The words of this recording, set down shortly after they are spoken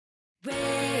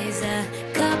Raise a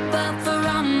cup up for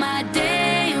all my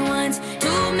day ones.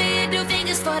 2 middle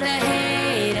fingers for the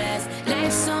haters.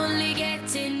 Life's only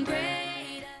getting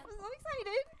greater. I'm so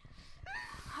excited.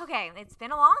 Okay, it's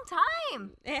been a long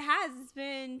time. It has. It's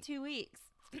been 2 weeks.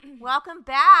 Welcome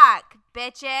back,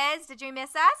 bitches. Did you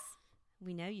miss us?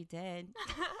 We know you did.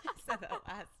 I said that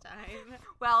last time.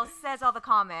 Well, says all the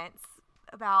comments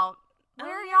about where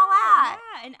are y'all at?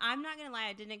 Yeah, and I'm not going to lie.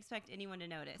 I didn't expect anyone to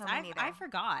notice. No, me neither. I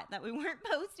forgot that we weren't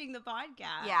posting the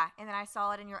podcast. Yeah, and then I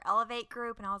saw it in your Elevate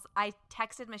group, and I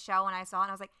texted Michelle when I saw it,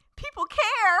 and I was like, people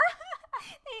care.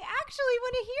 They actually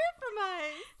want to hear from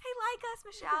us. They like us,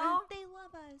 Michelle. They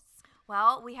love us.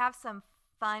 Well, we have some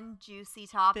fun, juicy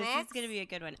topics. This is going to be a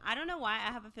good one. I don't know why.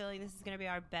 I have a feeling this is going to be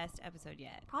our best episode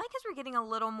yet. Probably because we're getting a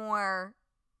little more,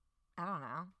 I don't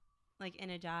know. Like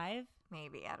in a jive?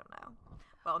 Maybe, I don't know.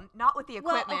 Well, not with the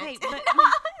equipment. Well, okay,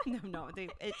 but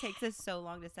it takes us so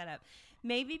long to set up.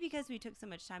 Maybe because we took so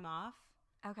much time off.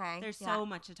 Okay. There's so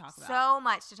much to talk about. So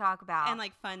much to talk about. And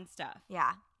like fun stuff.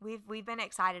 Yeah. We've been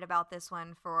excited about this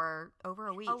one for over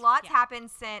a week. A lot's happened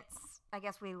since I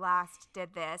guess we last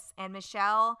did this. And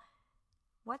Michelle,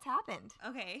 what's happened?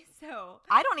 Okay, so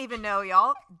I don't even know,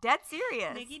 y'all. Dead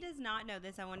serious. Nikki does not know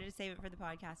this. I wanted to save it for the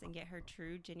podcast and get her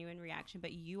true, genuine reaction.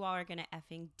 But you all are going to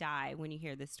effing die when you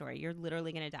hear this story. You're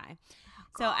literally going to die.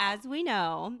 So as we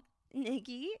know,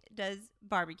 Nikki does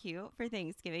barbecue for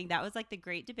Thanksgiving. That was like the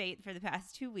great debate for the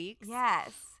past 2 weeks.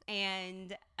 Yes.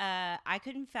 And I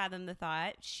couldn't fathom the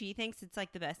thought. She thinks it's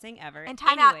like the best thing ever. And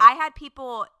time out, I had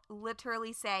people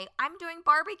literally say, I'm doing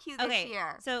barbecue this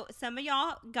year. So some of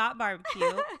y'all got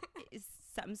barbecue.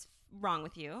 Something's wrong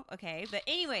with you, okay? But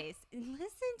anyways,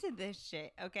 listen to this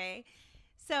shit, okay?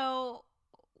 So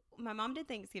my mom did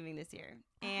Thanksgiving this year.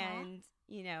 And,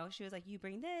 you know, she was like, you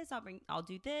bring this, I'll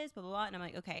do this, blah, blah, blah. And I'm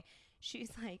like, okay. She's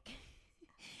like,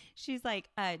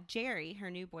 Jerry,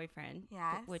 her new boyfriend,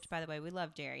 yes. Which, by the way, we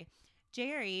love Jerry.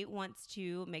 Jerry wants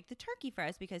to make the turkey for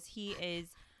us because he is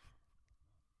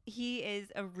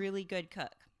a really good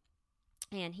cook.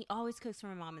 And he always cooks for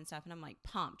my mom and stuff. And I'm like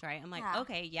pumped, right? I'm like,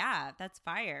 okay, yeah, that's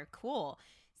fire. Cool.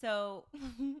 So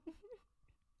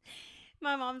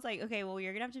my mom's like, okay, well,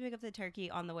 you're going to have to pick up the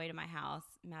turkey on the way to my house.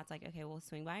 Matt's like, okay, we'll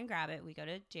swing by and grab it. We go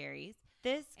to Jerry's.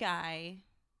 This guy,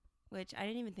 which I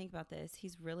didn't even think about this,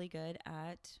 he's really good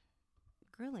at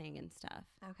grilling and stuff.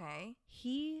 Okay.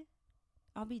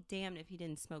 I'll be damned if he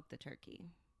didn't smoke the turkey.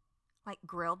 Like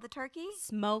grilled the turkey?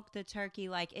 Smoked the turkey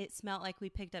like it smelled like we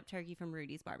picked up turkey from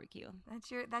Rudy's barbecue. That's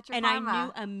your and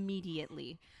karma. I knew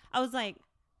immediately. I was like,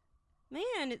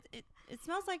 man, it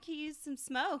smells like he used some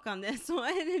smoke on this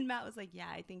one. And Matt was like, yeah,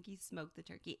 I think he smoked the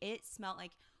turkey. It smelled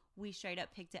like we straight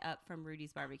up picked it up from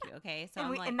Rudy's barbecue. Okay. So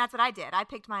and that's what I did. I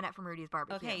picked mine up from Rudy's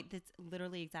barbecue. Okay. That's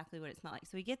literally exactly what it smelled like.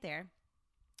 So we get there.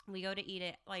 We go to eat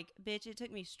it. Like, bitch, it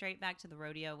took me straight back to the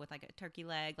rodeo with like a turkey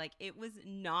leg. Like, it was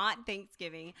not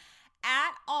Thanksgiving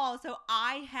at all. So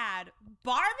I had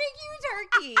barbecue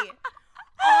turkey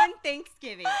on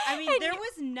Thanksgiving. I mean, there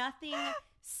was nothing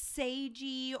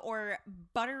sagey or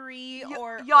buttery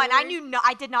and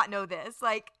I did not know this.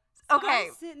 Like, okay.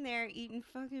 I'm sitting there eating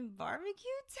fucking barbecue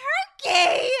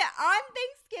turkey on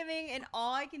Thanksgiving, and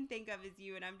all I can think of is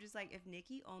you. And I'm just like, if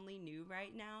Nikki only knew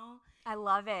right now. I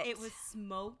love it. It was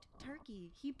smoked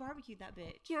turkey. He barbecued that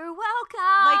bitch. You're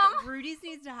welcome. Like, Rudy's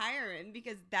needs to hire him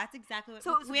because that's exactly what.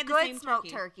 So it was we had good the same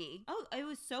smoked turkey. Oh, it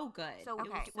was so good. So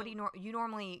okay, what do you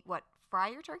normally fry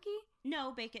your turkey?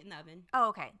 No, bake it in the oven. Oh,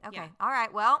 okay. Yeah. All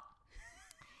right. Well,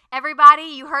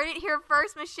 everybody, you heard it here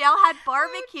first. Michelle had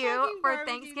barbecue for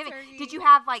Thanksgiving. Turkey. Did you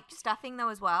have like stuffing though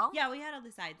as well? Yeah, we had all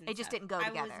the sides. And it just didn't go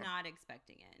together. I was not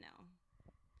expecting it. No.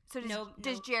 So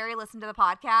does Jerry listen to the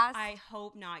podcast? I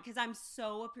hope not, because I'm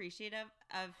so appreciative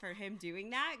for him doing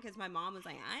that. Because my mom was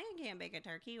like, I can't bake a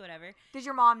turkey, whatever. Does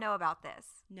your mom know about this?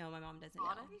 No, my mom doesn't know.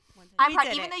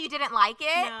 Even though you didn't like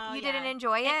it, you didn't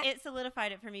enjoy it. It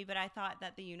solidified it for me, but I thought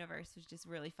that the universe was just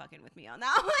really fucking with me on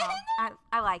that one.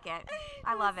 I like it.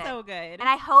 I love it. So good. And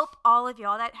I hope all of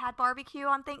y'all that had barbecue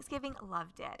on Thanksgiving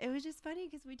loved it. It was just funny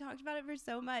because we talked about it for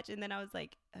so much, and then I was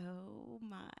like, oh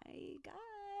my God.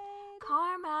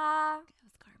 Karma. It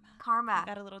was karma. I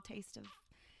got a little taste of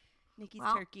Nikki's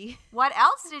turkey. What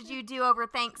else did you do over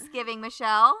Thanksgiving,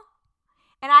 Michelle?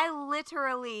 And I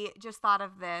literally just thought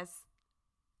of this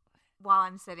while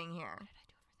I'm sitting here. What did I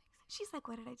do over Thanksgiving? She's like,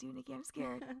 what did I do, Nikki? I'm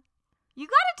scared. You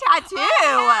got a tattoo.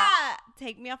 Oh, yeah.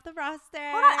 Take me off the roster.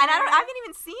 Hold on. And I haven't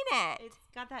even seen it. It's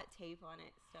got that tape on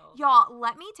it still. Y'all,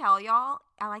 let me tell y'all,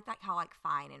 I like that how like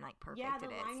fine and like perfect it is. Yeah,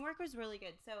 the line work was really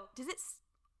good. So does it...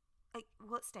 Like,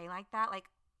 will it stay like that? Like,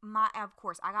 Of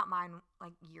course, I got mine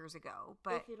like years ago,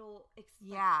 but if it'll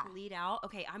bleed out.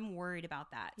 Okay, I'm worried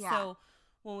about that. Yeah. So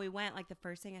when we went, like the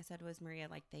first thing I said was, Maria,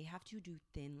 like they have to do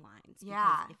thin lines.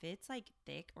 Yeah. Because if it's like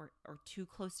thick or too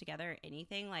close together or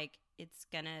anything, like it's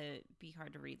gonna be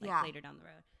hard to read later down the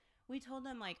road. We told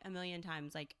them like a million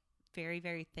times, like very,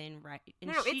 very thin, right?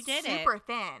 And no, she it's did super it,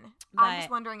 thin. but I'm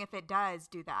just wondering if it does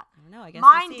do that. I don't know. I guess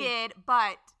mine we'll see. did,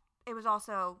 but it was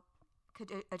also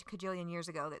a cajillion years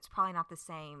ago. That's probably not the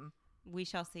same. We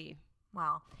shall see.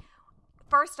 Well,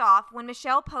 first off, when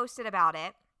Michelle posted about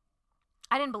it,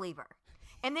 I didn't believe her.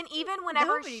 And then even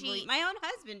whenever my own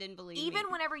husband didn't believe me.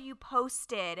 Even whenever you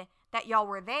posted that y'all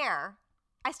were there,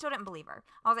 I still didn't believe her.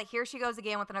 I was like, here she goes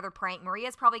again with another prank.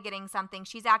 Maria's probably getting something.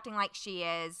 She's acting like she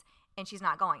is, and she's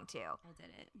not going to. I did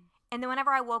it. And then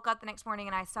whenever I woke up the next morning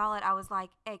and I saw it, I was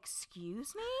like,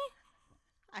 excuse me?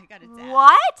 I got it.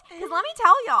 What? Because let me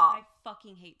tell y'all. I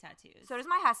fucking hate tattoos. So does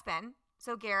my husband.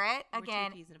 So Garrett, again, We're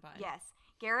 2 peas in a pod. yes.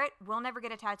 Garrett will never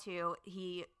get a tattoo.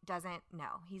 He doesn't. No,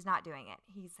 he's not doing it.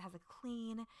 He has a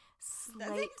clean slate.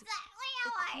 That's exactly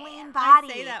how clean body.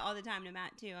 I say that all the time to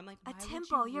Matt too. I'm like, why a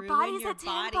temple. would you Your ruin body's your a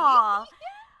body? temple.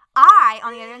 I,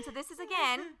 on the other end, so this is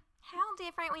again how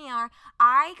different we are.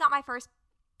 I got my first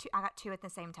two. I got two at the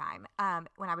same time.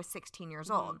 When I was 16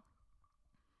 years old.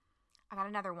 I got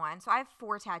another one. So I have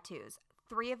 4 tattoos.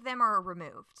 3 of them are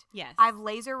removed. Yes. I've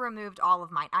laser removed all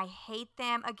of mine. I hate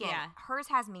them. Again, Yeah. hers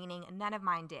has meaning. None of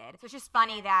mine did. So it's just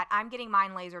funny that I'm getting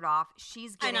mine lasered off.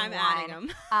 She's getting and I'm one. adding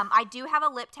them. I do have a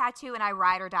lip tattoo, and I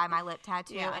ride or die my lip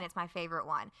tattoo, Yeah. and it's my favorite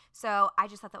one. So I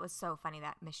just thought that was so funny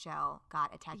that Michelle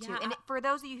got a tattoo. Yeah, And for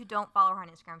those of you who don't follow her on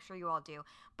Instagram, I'm sure you all do,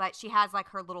 but she has like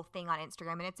her little thing on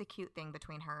Instagram, and it's a cute thing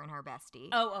between her and her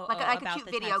bestie. Like a cute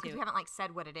video, because we haven't like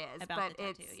said what it is. About but the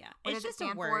tattoo, it's, yeah. what It's does it just a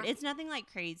stand word. for? It's nothing like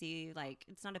crazy. Like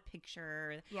it's not a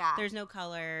picture. Yeah. There's no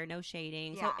color, no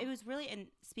shading. Yeah. So it was really. And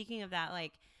speaking of that,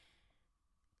 like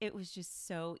it was just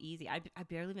so easy. I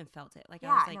barely even felt it. Like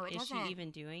Yeah, I was like, no, it is she doesn't. even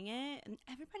doing it? And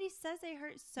everybody says they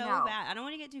hurt so No. bad. I don't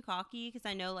want to get too cocky because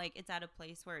I know like it's at a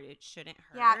place where it shouldn't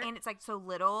hurt. Yeah, and it's like so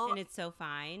little. and it's so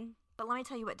fine. But let me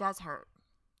tell you what does hurt.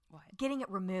 What? Getting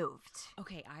it removed.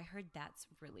 Okay, I heard that's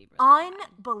really bad.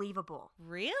 Unbelievable.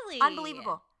 Really?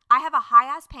 Unbelievable. I have a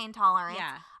high-ass pain tolerance.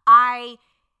 Yeah.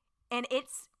 And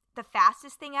it's the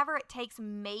fastest thing ever. It takes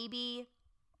maybe,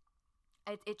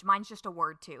 mine's just a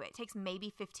word too. It takes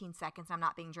maybe 15 seconds. I'm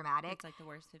not being dramatic. It's like the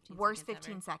worst 15 Worst seconds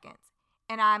 15 ever. seconds.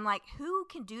 And I'm like, who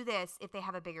can do this if they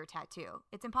have a bigger tattoo?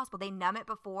 It's impossible. They numb it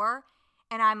before,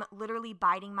 and I'm literally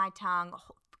biting my tongue,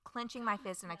 clenching my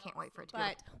fist, and I can't wait for it to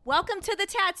But welcome to the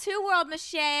tattoo world,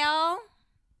 Michelle.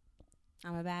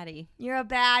 I'm a baddie. You're a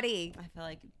baddie. I feel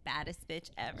like baddest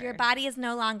bitch ever. Your body is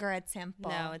no longer a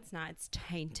temple. No, it's not. It's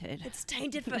tainted. It's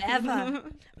tainted forever.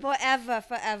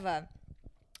 forever.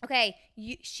 Okay,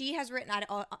 she has written,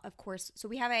 of course, so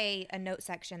we have a note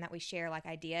section that we share, like,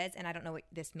 ideas, and I don't know what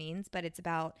this means, but it's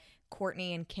about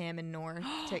Courtney and Kim and North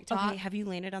TikTok. Okay, have you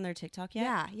landed on their TikTok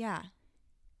yet? Yeah.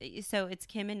 So it's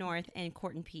Kim and North and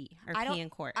Court and P, or P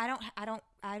and Court. I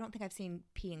don't think I've seen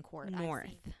P and Court. North.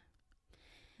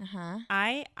 Uh-huh.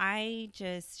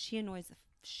 She annoys the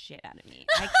shit out of me.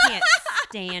 I can't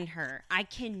stand her. I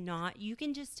cannot. You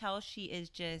can just tell she is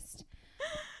just,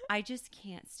 I just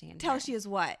can't stand her. Tell she is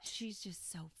what? She's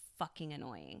just so fucking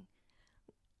annoying.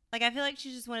 Like, I feel like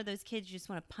she's just one of those kids you just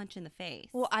want to punch in the face.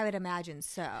 Well, I would imagine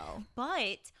so.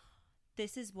 But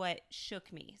this is what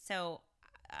shook me. So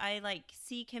I like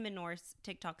see Kim and North's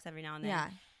TikToks every now and then. Yeah.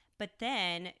 But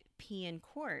then P and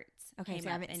Court's Okay, came so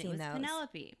I up, haven't and seen it was those.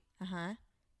 Penelope. Uh-huh.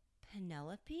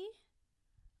 Penelope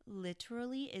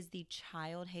literally is the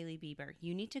child Hailey Bieber.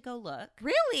 You need to go look.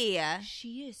 Really?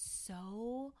 She is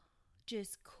so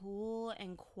just cool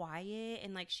and quiet,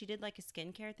 and like she did like a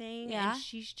skincare thing. Yeah. And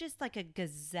she's just like a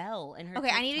gazelle in her Okay,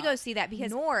 I need to go TikTok. see that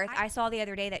because North, I saw the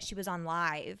other day that she was on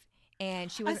live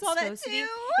and she wasn't saw that supposed to be. too.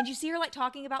 And you see her like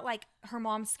talking about like her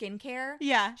mom's skincare?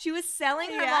 Yeah. She was selling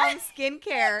her Yeah. mom's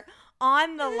skincare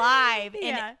on the live. And,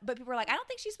 Yeah. But people were like, I don't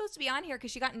think she's supposed to be on here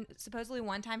because she got supposedly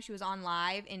one time she was on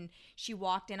live and she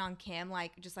walked in on Kim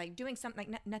like just like doing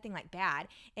something like nothing like bad.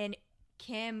 And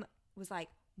Kim was like,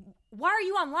 why are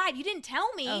you on live? You didn't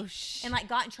tell me. Oh, and like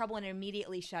got in trouble and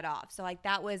immediately shut off. So like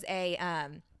that was a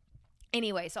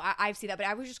anyway, so I see that, but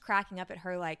I was just cracking up at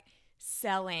her like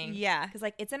selling. Yeah. Because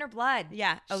like it's in her blood.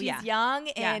 Yeah. Oh, She's yeah. young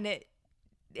Yeah. and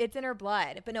it's in her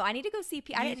blood. But no, I need to go see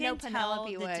I didn't know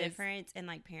Penelope tell was. the difference in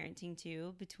like parenting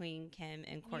too between Kim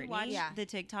and Courtney. watch The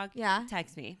TikTok. Yeah.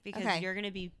 Text me because Okay. you're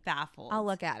gonna be baffled. I'll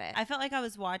look at it. I felt like I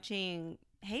was watching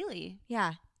Hailey.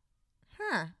 yeah.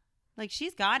 Huh. Like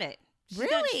she's got it.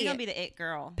 Really? She's gonna be the it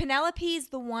girl. Penelope's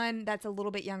the one that's a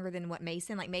little bit younger than what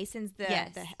Mason. Like Mason's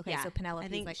Yes. okay, Yeah. so Penelope's I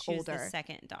think like she was older. the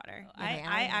second daughter. Okay, I I don't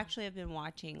know. actually have been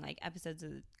watching like episodes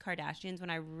of the Kardashians when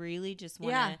I really just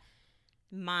want Yeah. to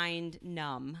mind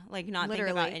numb, like not think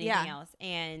Literally, about anything yeah. else.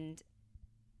 And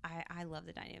I love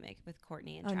the dynamic with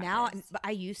Courtney and Oh, Travis. now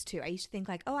I used to think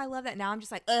like, oh, I love that. Now I'm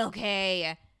just like,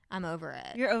 okay, I'm over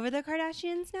it. You're over the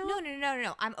Kardashians now?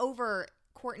 No. I'm over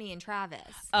Courtney and Travis.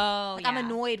 Oh, Like, yeah. I'm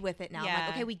annoyed with it now. I'm Yeah. like,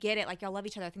 okay, we get it. Like, y'all love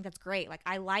each other. I think that's great. Like,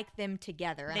 I like them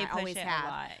together, and They I push always it a have.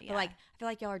 lot, But yeah. like, I feel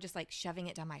like y'all are just like shoving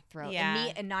it down my throat. Yeah. And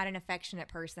me, and not an affectionate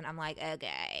person, I'm like,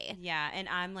 okay. Yeah, and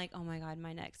I'm like, oh my God,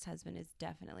 my next husband is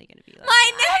definitely going to be like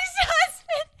My that. next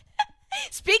husband.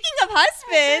 Speaking of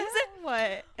husbands,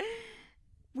 What?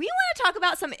 we want to talk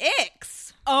about some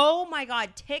icks. Oh my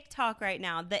God, TikTok right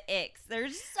now, the Icks. They're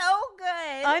so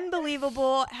good.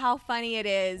 Unbelievable how funny it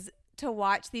is to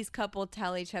watch these couple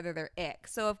tell each other their ick.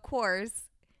 So of course,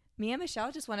 me and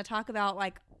Michelle just want to talk about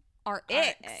like our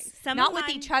icks, icks. Some not of with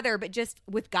mine- each other, but just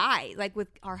with guys, like with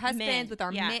our husbands, Men, with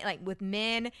our yeah. men, like with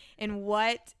men, and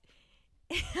what.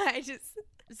 I just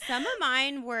Some of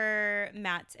mine were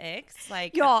Matt's Icks.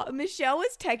 Like, y'all, Michelle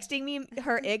was texting me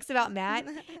her icks about Matt,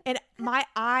 and my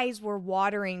eyes were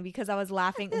watering because I was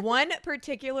laughing. One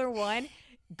particular one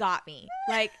got me.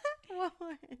 Like, what?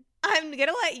 I'm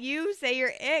gonna let you say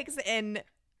your icks,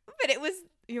 but it was.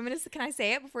 Can I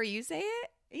say it before you say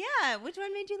it? Yeah, which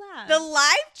one made you laugh? The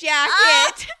life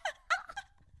jacket.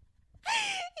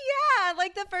 Yeah,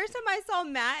 like the first time I saw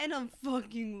Matt in a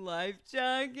fucking life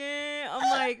jacket, I'm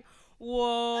like,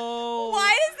 whoa.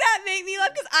 Why does that make me laugh?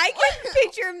 Because I can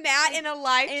picture Matt in a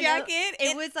life And jacket.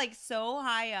 It was like so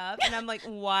high up, and I'm like,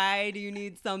 why do you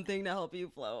need something to help you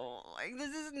float? Like, this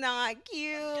is not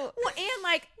cute. Well, and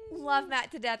like love Matt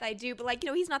to death, I do, but like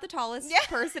he's not the tallest Yeah.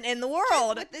 person in the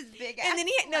world. With this big And then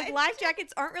the life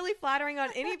jackets aren't really flattering on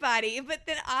anybody. But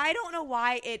then I don't know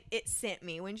why it sent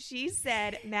me when she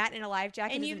said Matt in a life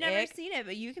jacket. And is you've an never ick. seen it,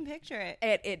 but you can picture it.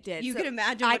 It did. You So could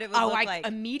imagine what it would look I like.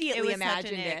 immediately It was such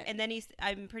imagined an ick. it. And then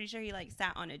I'm pretty sure he like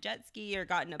sat on a jet ski or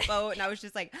got in a boat, and I was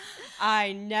just like,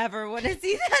 I never want to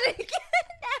see that again.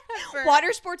 Ever.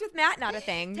 Water sports with Matt, not a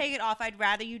thing. Take it off. I'd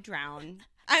rather you drown.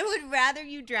 I would rather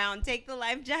you drown. Take the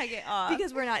life jacket off.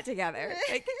 Because we're not together.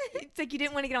 Like, it's like you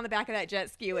didn't want to get on the back of that jet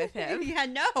ski with him. Yeah,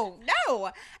 no,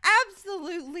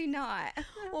 absolutely not.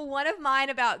 Well, one of mine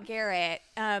about Garrett,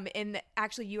 and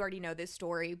actually you already know this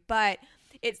story, but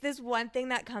it's this one thing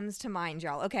that comes to mind,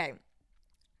 y'all. Okay.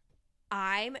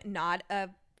 I'm not a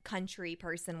country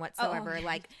person whatsoever.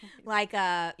 yeah. Like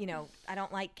I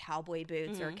don't like cowboy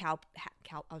boots or I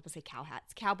was gonna say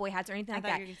cowboy hats or anything like thought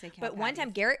that. you were gonna say But one time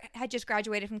cowboys. Garrett had just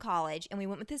graduated from college and we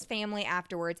went with his family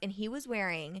afterwards, and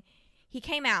he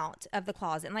came out of the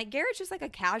closet, and like Garrett's just like a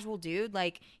casual dude.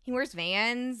 Like he wears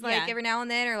Vans like Yeah. every now and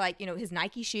then, or like his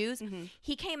Nike shoes.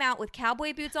 He came out with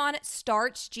cowboy boots on,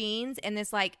 starched jeans, and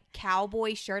this like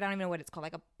cowboy shirt. I don't even know what it's called,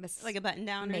 Like a button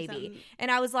down, or maybe. something.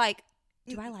 And I was like,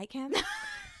 do I like him?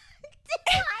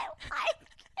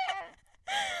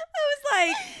 I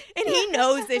was like, and he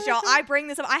knows this, y'all. I bring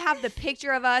this up. I have the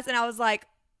picture of us, and I was like,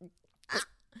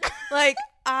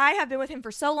 I have been with him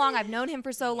for so long. I've known him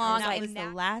for so long. And that Like, was the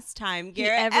last time he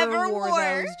Garrett ever ever wore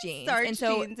those jeans. starched And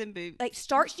so, jeans and boots. like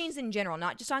starched jeans in general,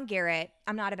 not just on Garrett.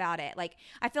 I'm not about it. Like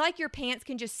I feel like your pants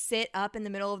can just sit up in the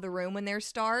middle of the room when they're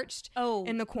starched.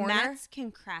 In the corner. Matt's can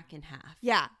crack in half.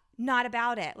 Yeah, not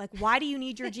about it. Like, why do you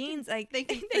need your jeans? Like, They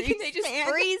can they freeze just stand.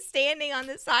 freeze standing on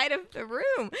the side of the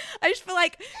room. I just feel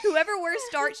like whoever wears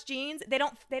starched jeans, they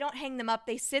don't hang them up.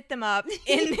 They sit them up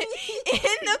in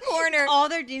the corner, All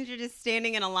their jeans are just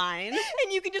standing in a line.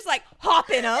 and you can just like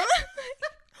hop in them.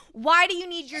 Why do you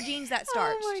need your jeans that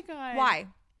starched? Oh my God. Why?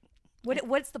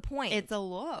 What's the point? It's a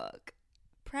look.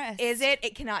 Press. Is it?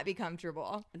 It cannot be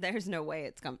comfortable. There's no way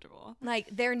it's comfortable.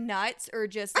 Like their nuts are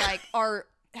just like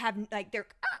they're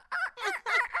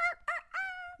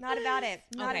not about it.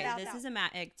 Not Okay, about this that. is a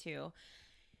Matt egg too.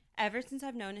 Ever since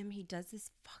I've known him, he does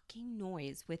this fucking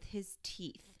noise with his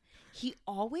teeth. He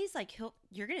always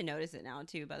you're gonna notice it now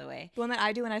too, by the way. The one that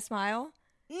I do when I smile.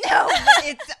 No, but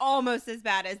it's almost as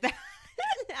bad as that.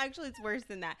 Actually, it's worse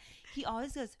than that. He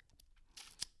always goes.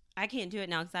 I can't do it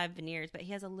now because I have veneers, but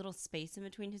he has a little space in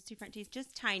between his two front teeth,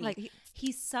 just tiny. Like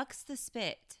he sucks the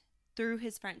spit through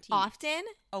his front teeth. often.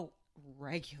 Oh,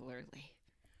 regularly.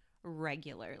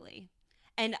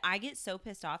 And I get so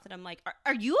pissed off that I'm like,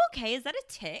 are you okay? Is that a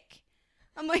tick?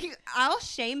 I'm like, I'll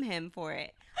shame him for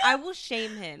it. I will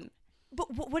shame him.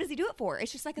 But what does he do it for?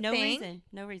 It's just like a No thing.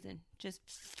 reason. Just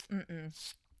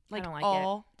I don't like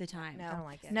all the time. No. I don't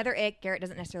like it. Another ick. Garrett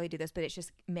doesn't necessarily do this, but it's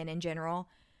just men in general.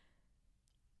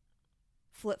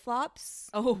 Flip flops.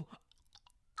 Oh,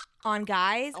 on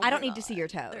guys. Oh I don't my need to see your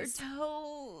God. toes. Their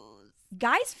toes.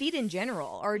 Guys' feet in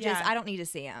general, or just Yeah. I don't need to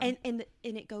see them. And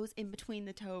it goes in between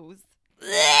the toes.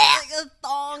 Like a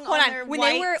thong Hold on on, their when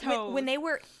white they were toes. when they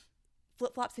were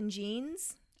flip flops and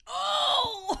jeans,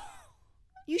 Oh,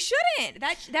 you shouldn't.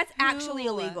 That's actually Who?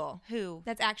 illegal. Who?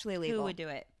 That's actually illegal. Who would do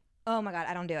it? Oh my God,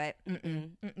 I don't do it.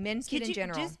 Men's feet Could in you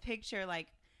general. just picture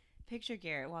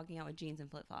Garrett walking out with jeans and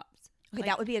flip flops? Okay,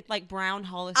 that would be a. like brown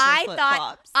Hollister I flip thought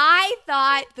flops. I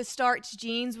thought the starch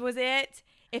jeans was it.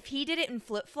 If he did it in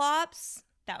flip flops,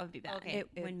 That would be bad. Okay.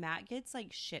 When Matt gets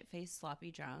like shit faced,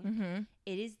 sloppy drunk, mm-hmm.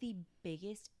 it is the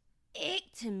biggest ick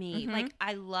to me. Mhm. Like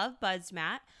I love buzzed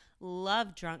Matt,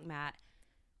 love drunk Matt,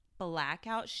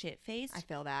 blackout shit faced. I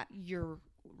feel that. You're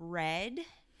red.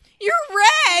 You're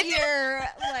red. You're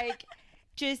like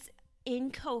just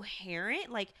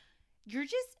incoherent. Like you're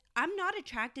just. I'm not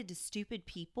attracted to stupid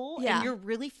people, Yeah. and you're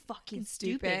really fucking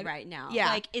stupid Stupid. right now. Yeah.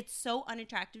 Like it's so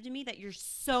unattractive to me that you're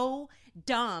so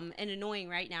dumb and annoying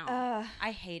right now.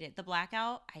 I hate it. The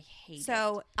blackout, I hate it.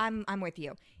 So I'm with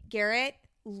you. Garrett,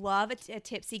 love a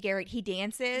tipsy Garrett. He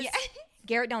dances. Yeah.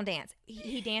 Garrett don't dance.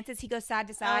 He dances. He goes side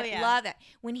to side. yeah. Love that.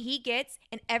 When he gets,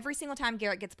 and every single time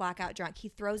Garrett gets blackout drunk, he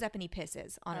throws up and he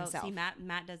pisses on himself. See,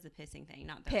 Matt does the pissing thing,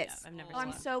 not throwing Piss. up. I've never Oh, I'm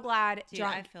done it. so glad. Dude,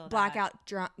 drunk, I feel that. blackout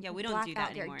drunk. Yeah, we don't do that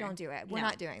blackout Garrett, anymore. Don't do it. We're No.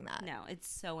 not doing that. No, it's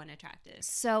so unattractive.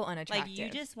 So unattractive. Like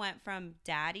you just went from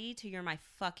daddy to you're my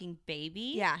fucking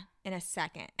baby. Yeah, in a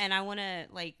second. And I want to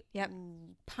like Yep.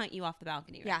 punt you off the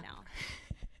balcony Yeah. right now.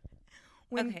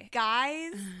 When Okay.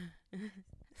 guys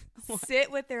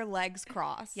sit with their legs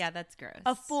crossed. Yeah, that's gross.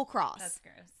 A full cross. That's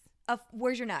gross.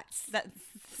 Where's your nuts? That's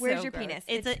Where's so your gross. Penis?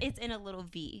 It's in a little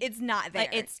V. It's not there.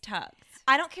 like it's tucked.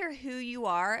 I don't care who you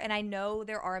are, and I know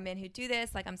there are men who do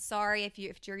this. Like, I'm sorry if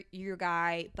you're your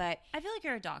guy, but I feel like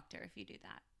you're a doctor if you do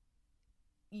that.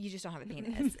 you just don't have a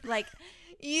penis. Like,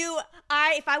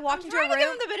 if I walk into a room, give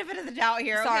him the benefit of the doubt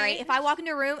here. sorry, okay? if I walk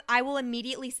into a room, I will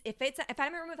immediately if I'm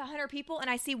in a room with 100 people and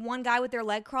I see one guy with their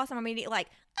leg crossed, I'm immediately like,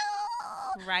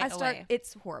 oh, Right I start. away.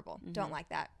 It's horrible. Don't like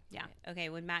that. Yeah. Okay.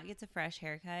 When Matt gets a fresh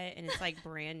haircut and it's like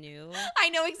brand new, I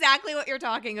know exactly what you're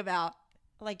talking about.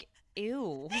 like,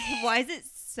 ew. Why is it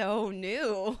so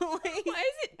new? Like, Why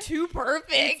is it too perfect?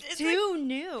 it's too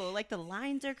new. Like the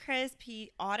lines are crisp.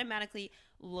 He automatically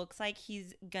looks like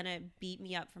he's gonna beat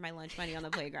me up for my lunch money on the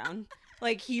playground.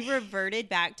 Like he reverted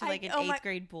back to like an eighth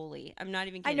grade bully. I'm not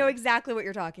even I kidding. know exactly what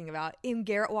you're talking about. And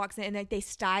Garrett walks in and like, they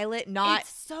style it, not. It's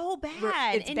so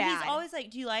bad. It's and bad. he's always like,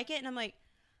 "Do you like it?" And I'm like,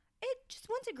 "It just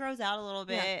once it grows out a little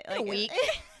bit, Yeah, like a week.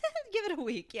 give it a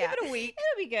week. Yeah, Give it a week.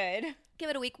 It'll be good." Give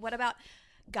it a week. What about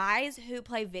guys who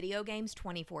play video games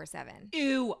 24/7?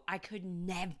 Ew, I could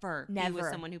never be with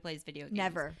Never. someone who plays video games.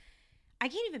 Never. I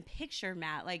can't even picture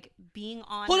Matt like being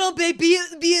on. Hold on, babe. Be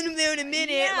in there in a minute.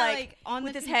 Yeah, like on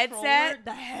with the his controller. headset.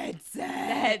 The headset. The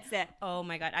headset. Oh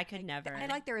my god, I could never. I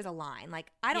like there is a line.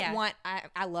 Like I don't Yeah. want.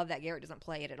 I love that Garrett doesn't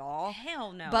play it at all.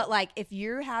 Hell no. But like if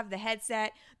you have the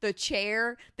headset, the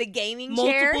chair, the gaming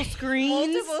multiple chair,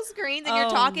 screens, multiple screens, and you're Oh,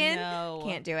 talking, no.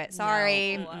 can't do it.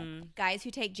 Sorry, No. Mm-mm. guys who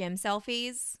take gym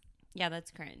selfies, Yeah, that's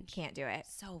cringe. can't do it.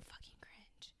 So fucking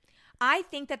cringe. I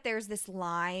think that there's this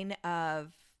line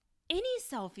of Any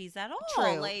selfies at all?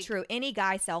 true, Like, true. Any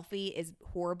guy selfie is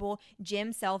horrible.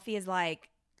 Gym selfie is like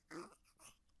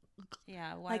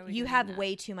Yeah. Why are we you doing have that?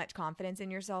 way too much confidence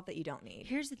in yourself that you don't need.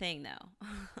 Here's the thing, though.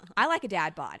 I like a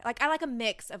dad bod. Like I like a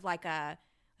mix of like I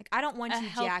don't want A you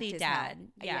healthy jacked as dad. hell.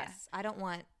 Yeah. Yes, I don't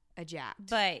want a jacked.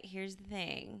 But here's the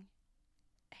thing,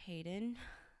 Hayden,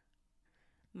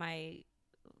 my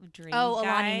dream. oh,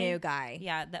 guy, Alani New guy.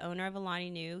 Yeah, the owner of Alani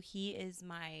New. He is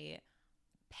my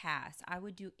pass. I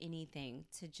would do anything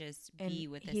to just And be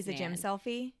with this he's a gym man.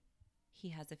 selfie. He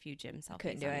has a few gym selfies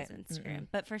Couldn't do on it. his Instagram. Mm-mm.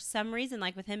 But for some reason,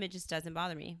 like with him, it just doesn't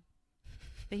bother me.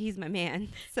 But he's my man.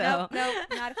 So No,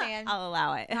 not a fan. I'll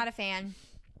allow it. Not a fan.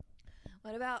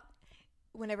 What about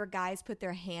whenever guys put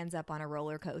their hands up on a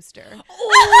roller coaster?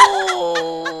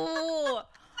 Oh!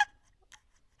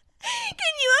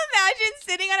 Can you imagine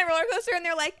sitting on a roller coaster and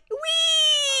they're like,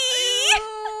 wee!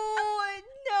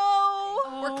 No.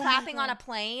 Or clapping on a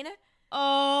plane.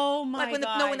 Oh my Like when the-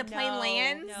 god! no, when the plane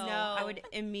lands? No, No. I would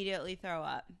immediately throw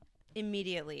up.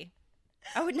 Immediately,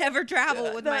 I would never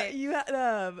travel with my. You have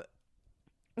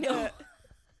No.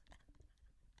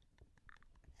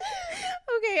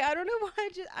 Okay, I don't know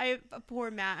why.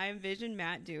 Poor Matt. I envision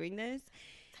Matt doing this.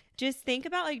 Just think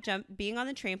about like being on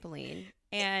the trampoline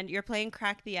and you're playing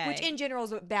crack the egg. which in general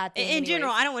is a bad thing. In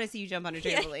general, anyways. I don't want to see you jump on a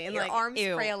trampoline. Your like, arms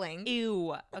ew. frailing.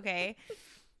 Ew. Okay.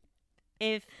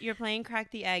 If you're playing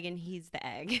crack the egg and he's the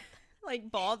egg,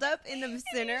 like balled up in the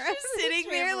center of the sitting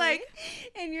there, trampoline, like,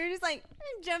 and you're just like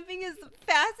jumping as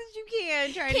fast as you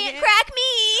can, trying to Can't get. crack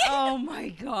me. Oh my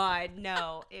god,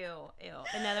 no, ew.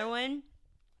 Another one.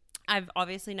 I've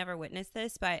obviously never witnessed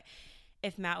this, but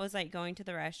if Matt was like going to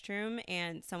the restroom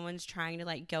and someone's trying to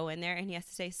like go in there and he has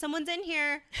to say, "Someone's in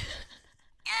here."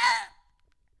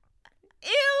 Ew.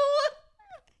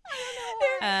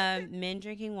 Men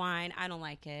drinking wine. I don't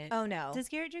like it. Oh no. Does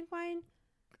Garrett drink wine?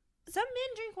 Some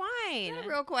men drink wine. That's a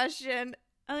real question.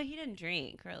 Oh, he didn't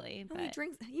drink really. No, But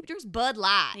he drinks Bud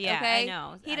Light. Yeah, okay? I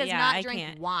know. He does Yeah, not I drink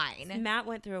can't. wine. Matt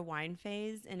went through a wine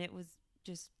phase and it was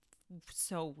just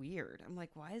so weird. I'm like,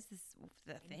 why is this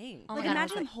the thing? Oh my like, God, I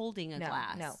imagine was him like, holding a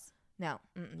glass. No.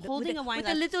 Mm-mm. Holding a wine with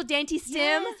glass. a little dainty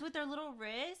stem. Yes, with their little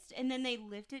wrist, and then they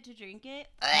lift it to drink it.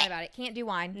 Forget about it. Can't do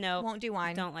wine. No, Won't do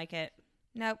wine. Don't like it.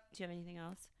 Nope. Do you have anything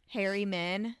else? Hairy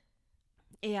men.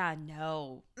 Yeah,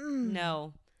 no, Mm.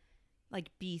 no. Like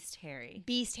beast hairy.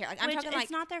 Beast hair. Like, I'm Which, talking it's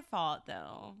like not their fault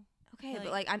though. okay, like-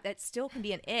 but like that still can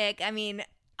be an ick. I mean,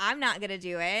 I'm not gonna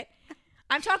do it.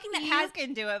 I'm talking that has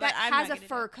can do it, that has a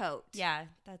fur coat. Yeah,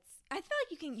 that's I feel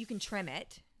like you can trim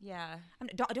it. yeah,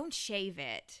 Don't shave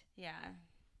it. yeah,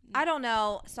 I don't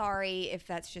know. Sorry if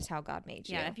that's just how God made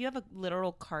you. yeah. If you have a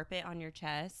literal carpet on your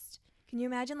chest Can you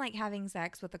imagine like having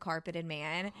sex with a carpeted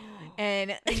man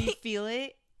and and you feel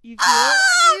it. You feel it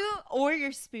on you, or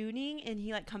you're spooning, and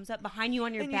he like comes up behind you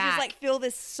on your and back, you just like feel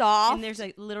this soft. and there's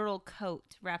a literal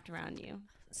coat wrapped around you.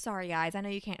 Sorry, guys. I know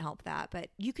you can't help that, but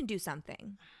you can do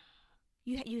something.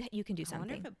 You can do I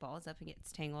wonder something. if it balls up and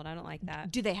gets tangled. I don't like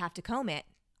that. Do they have to comb it?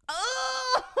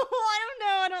 Oh, I don't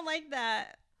know. I don't like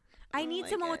that. I don't need like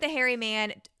someone it. with a hairy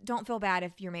man. Don't feel bad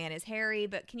if your man is hairy,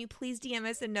 but can you please DM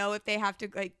us and know if they have to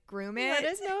like groom it? Let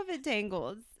us know if it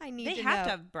tangles. I need They to have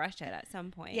know. to brush it at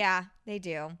some point. Yeah, they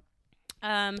do.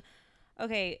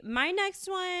 Okay, my next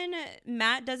one,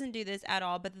 Matt doesn't do this at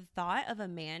all, but the thought of a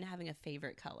man having a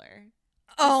favorite color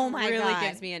Oh my really god.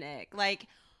 gives me an ick. Like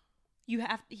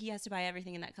he has to buy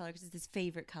everything in that color because it's his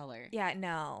favorite color. Yeah,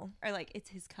 no. Or like it's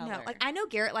his color. No, like I know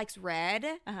Garrett likes red,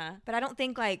 uh-huh. but I don't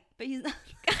think like But he's not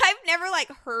I've never like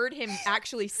heard him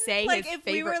actually say Like, his if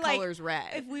we favorite were, like- color's red.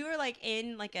 if we were like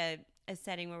in like a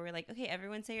setting where we're like, okay,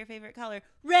 everyone say your favorite color.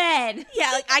 Red.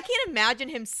 Yeah, like I can't imagine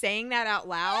him saying that out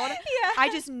loud. Yeah. I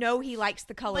just know he likes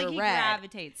the color Like he red.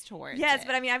 gravitates towards Yes, it.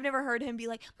 but I mean I've never heard him be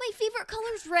like, my favorite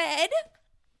color's red.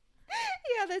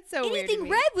 yeah, that's so weird. Anything to me.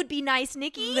 red would be nice,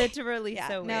 Nikki. Literally Yeah,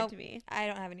 so no. weird to me. I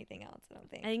don't have anything else, I don't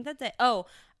think. I think that's it. Oh,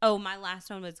 my last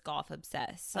one was golf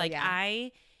obsessed. Oh, Like yeah.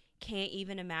 I can't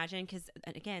even imagine because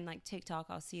again, like TikTok,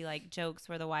 I'll see like jokes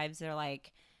where the wives are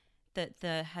like,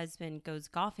 the husband goes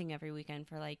golfing every weekend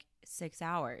for like 6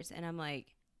 hours, and I'm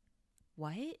like,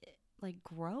 what? Like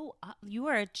grow up. You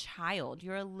are a child.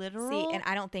 You're a literal. See, and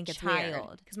I don't think it's weird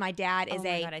child. because my dad is oh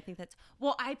my God, I think that's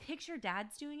well. I picture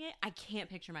dads doing it. I can't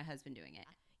picture my husband doing it.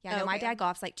 yeah. No, my Okay. dad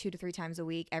golfs like 2 to 3 times a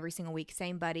week, every single week,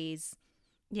 same buddies,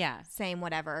 Yeah, same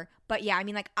whatever. But yeah, I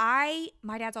mean, like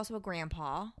my dad's also a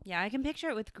grandpa, yeah. I can picture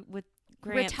it with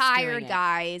Gramps retired doing it.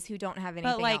 guys who don't have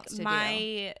anything But like else to do.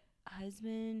 my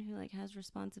husband who like has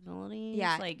responsibilities,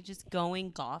 Yeah. like just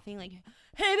going golfing, like,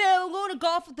 hey man, I'm going to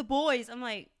golf with the boys. I'm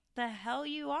like, the hell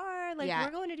you are? Like Yeah.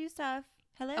 we're going to do stuff.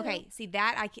 Hello. Okay, see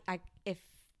that I if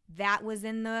that was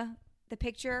in the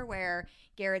picture where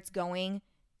Garrett's going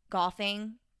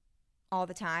golfing all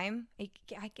the time, I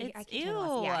can't care less. Yeah,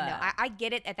 no, ew. I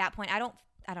get it at that point. I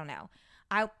don't know.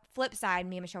 I flip side,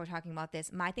 me and Michelle were talking about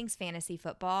this. My thing's fantasy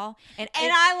football, and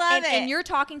I love it. And you're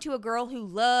talking to a girl who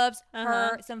loves Uh-huh.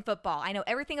 her some football. I know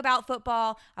everything about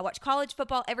football. I watch college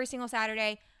football every single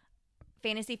Saturday.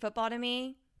 Fantasy football to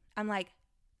me, I'm like,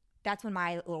 that's when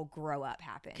my little grow up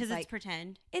happens. Because like, it's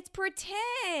pretend. it's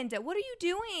pretend. What are you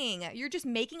doing? You're just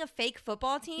making a fake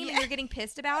football team and you're getting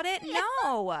pissed about it?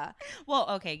 No. Well,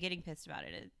 okay, getting pissed about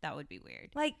it, that would be weird.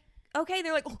 Like, okay,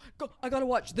 they're like, I gotta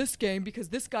watch this game because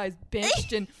this guy's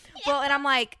benched and well, and I'm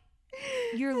like,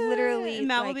 you're literally And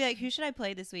Matt will be like, who should I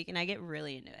play this week? And I get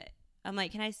really into it. I'm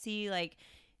like, can I see like,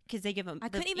 because they give them. I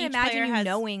couldn't even imagine you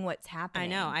knowing what's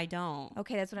happening. I know, I don't.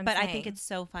 Okay, that's what I'm but saying. I think it's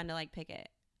so fun to like pick it.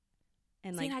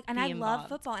 And See, like, and be I love involved.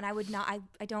 football, and I would not.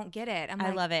 I don't get it.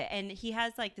 I love it. And he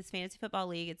has like this fantasy football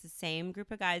league. It's the same group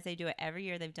of guys. They do it every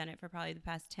year. They've done it for probably the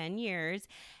past 10 years.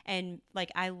 And like,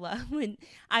 I love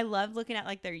looking at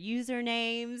like their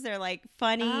usernames. They're like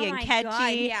funny Oh and my catchy.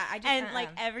 God, yeah, I just, and like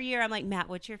every year I'm like, Matt,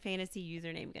 what's your fantasy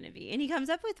username going to be? And he comes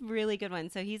up with really good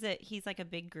ones. So he's like a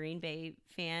big Green Bay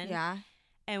fan. Yeah,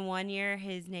 And one year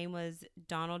his name was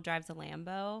Donald Drives a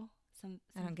Lambo.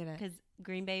 I don't get it. Because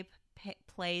Green Bay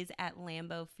plays at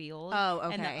Lambeau Field. Oh,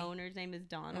 okay. And the owner's name is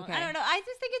Donald. Okay. I don't know. I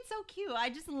just think it's so cute. I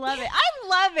just love it. I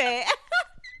love it.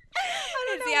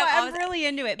 don't See, know why. I'm was- really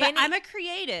into it. But Any- I'm a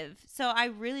creative, so I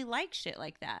really like shit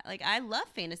like that. Like, I love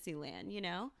Fantasyland, you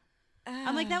know?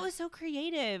 I'm like, that was so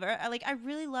creative. Or like, I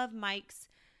really love Mike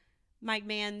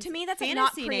Mann's to me, that's like fantasy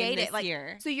not name creative. this Like,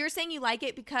 year. so you're saying you like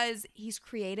it because he's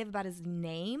creative about his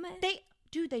name?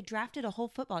 They drafted a whole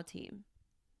football team.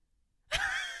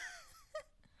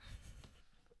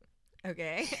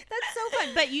 Okay. That's so fun.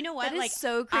 But you know what? That is like,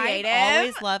 so creative. I've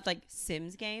always loved like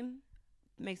Sims game.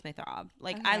 Makes me throb.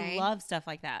 Like, I Okay. love stuff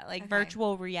like that. Like Okay.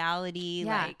 virtual reality.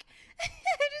 Yeah. Like, I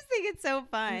just think it's so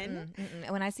fun.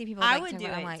 When I see people, I like, would do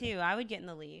I'm it like, too. I would get in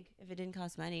the league if it didn't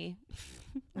cost money.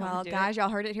 I would well, do guys, it. y'all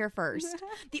heard it here first.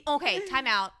 Okay, time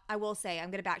out. I will say,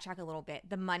 I'm going to backtrack a little bit.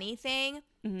 The money thing,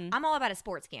 Mhm. I'm all about a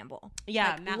sports gamble.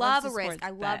 Yeah, Like, Matt love loves a a risk. sports I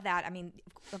love bet. that. I mean,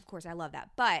 of course, I love that.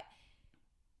 But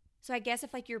so I guess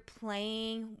if like you're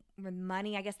playing with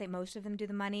money, I guess most of them do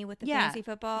the money with the Yeah. fantasy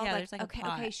football. Yeah, like, there's, like, a okay,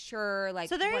 pot. okay, sure. Like,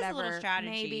 So there is a whatever. little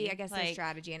strategy, Maybe I guess there's like-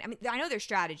 strategy, and I mean, I know there's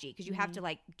strategy because you have to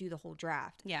like do the whole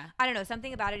draft. Yeah. I don't know.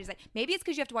 Something about it is like maybe it's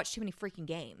because you have to watch too many freaking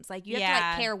games. Like you have to Yeah.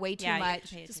 like care way too Yeah, you have to much. pay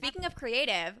So attention. speaking of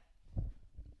creative,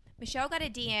 Michelle got a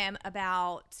DM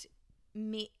about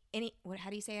me. How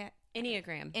do you say it?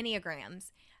 Enneagram. Enneagrams.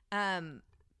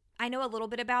 I know a little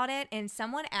bit about it, and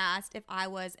someone asked if I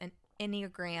was an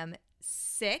Enneagram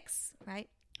 6, right?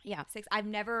 Yeah. 6. I've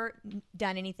never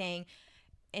done anything.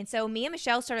 And so me and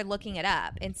Michelle started looking it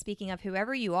up. And speaking of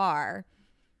whoever you are,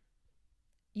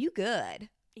 you good.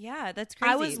 Yeah, that's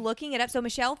crazy. I was looking it up. So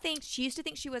Michelle she used to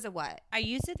think she was a what? I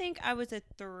used to think I was a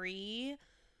 3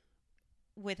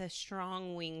 with a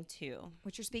strong wing 2.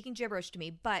 Which you're speaking gibberish to me,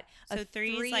 but So a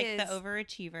 3 is like the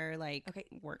overachiever, like Okay.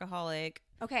 workaholic.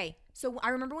 Okay, so I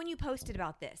remember when you posted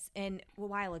about this a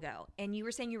while ago, and you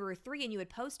were saying you were a 3 and you would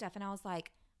post stuff, and I was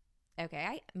like,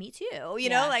 okay, me too. You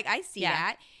know, Yeah. like I see Yeah.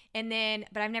 that. And then,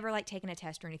 but I've never like taken a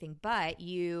test or anything, but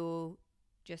you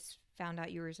just found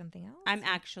out you were something else? I'm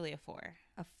actually a 4.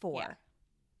 a 4. Yeah.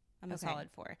 I'm a Okay.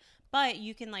 solid 4. But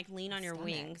you can like lean on your Stomach.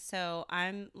 wings. So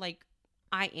I'm like,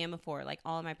 I am a 4. Like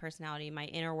all of my personality, my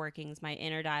inner workings, my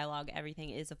inner dialogue,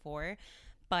 everything is a 4.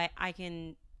 But I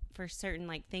can, for certain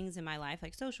like things in my life,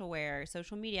 like social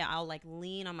media, I'll like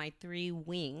lean on my 3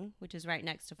 wing, which is right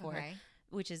next to 4, Okay.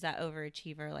 which is that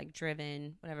overachiever, like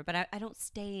driven, whatever. But I don't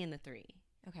stay in the 3.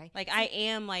 Okay. Like I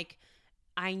am like,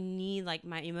 I need like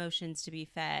my emotions to be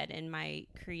fed and my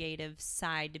creative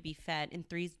side to be fed. And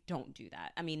 3s don't do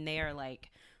that. I mean, they are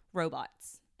like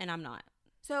robots, and I'm not.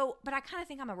 So, but I kind of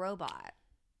think I'm a robot.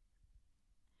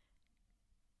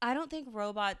 I don't think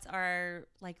robots are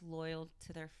like loyal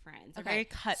to their friends. They're Okay. very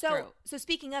cutthroat. So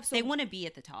speaking of, They want to be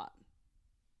at the top.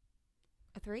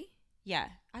 a 3? Yeah.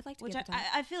 I'd like to Which be at the top.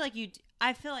 I feel like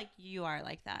I feel like you are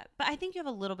like that. But I think you have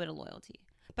a little bit of loyalty.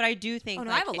 But I do think Oh, no,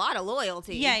 like, I have a lot of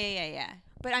loyalty. Yeah.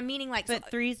 But I'm meaning like, But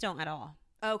 3s don't at all.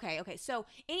 okay. So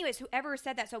anyways, whoever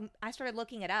said that, so I started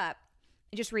looking it up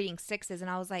and just reading 6s, and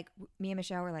I was like, me and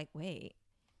Michelle were like, wait.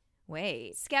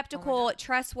 Skeptical,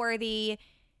 trustworthy,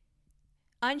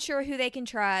 unsure who they can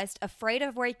trust, afraid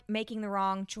of making the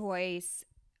wrong choice,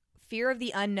 fear of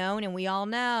the unknown, and we all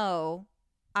know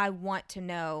I want to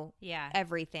know Yeah.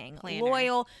 everything. Planner.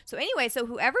 Loyal. So anyway, so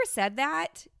whoever said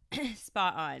that,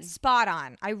 Spot on. spot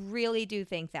on. I really do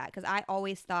think that, because I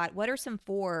always thought, what are some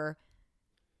 4?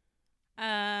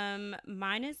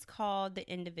 Mine is called the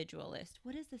individualist.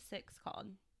 What is the 6 called?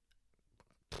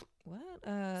 What?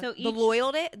 So the each-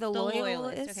 loyalist. The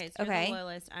loyalist. Okay, so you're okay. the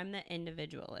loyalist. I'm the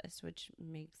individualist, which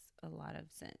makes a lot of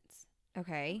sense.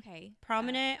 Okay.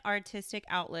 Prominent artistic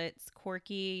outlets,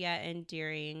 quirky yet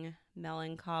endearing,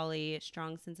 melancholy,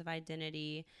 strong sense of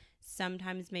identity,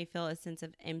 sometimes may feel a sense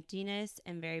of emptiness,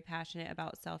 and very passionate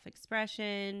about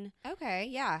self-expression. Okay.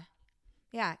 Yeah.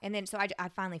 And then so I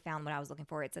finally found what I was looking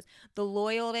for. It says the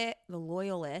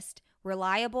loyalist,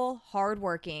 reliable,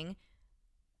 hardworking,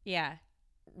 Yeah.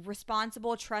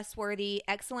 responsible, trustworthy,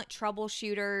 excellent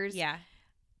troubleshooters. Yeah.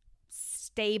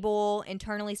 Stable,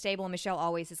 internally stable. And Michelle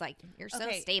always is like, you're so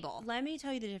Okay, stable. Let me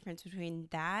tell you the difference between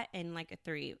that and like a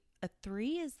 3. A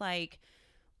 3 is like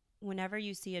whenever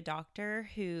you see a doctor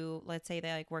who, let's say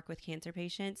they like work with cancer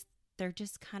patients, they're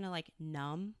just kind of like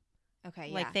numb. Okay.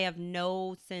 Yeah. Like they have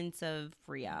no sense of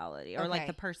reality or like Okay.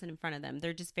 the person in front of them.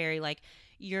 They're just very like,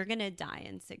 you're going to die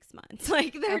in 6 months.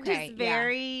 Like they're Okay, just yeah.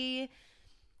 very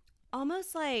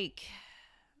almost like,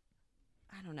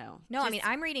 I don't know. no, I mean,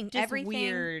 I'm reading just everything.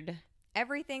 weird.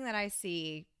 Everything that I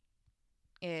see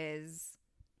is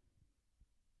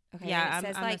okay. Yeah, and it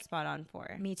says I'm like a spot on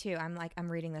 4. me too.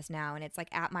 I'm reading this now, and it's like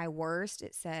at my worst,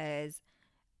 it says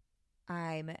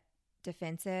I'm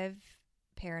defensive,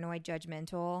 paranoid,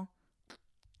 judgmental.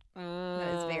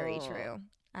 That is very true.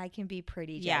 I can be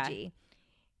pretty Yeah. judgy.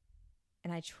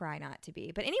 and I try not to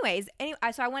be. But anyways,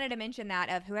 so I wanted to mention that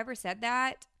of whoever said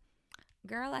that.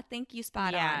 Girl, I think you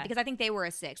spot on. Because I think they were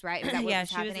a 6, right? Was that what was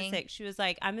she happening? was a 6. She was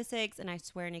like, I'm a 6, and I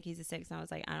swear Nikki's a 6. And I was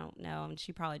like, I don't know. And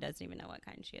she probably doesn't even know what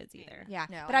kind she is either. Yeah.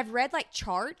 No. But I've read like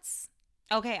charts.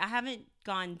 Okay, I haven't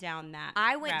gone down that.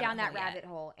 I went down that yet. rabbit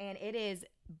hole, and it is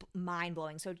mind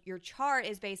blowing. So your chart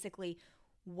is basically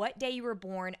what day you were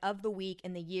born of the week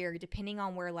and the year, depending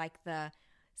on where like the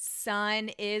sun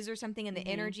is or something in the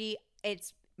energy.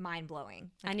 It's mind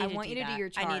blowing. Like, I want you to do your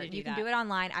chart. You can do it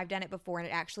online. I've done it before, and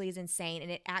it actually is insane. And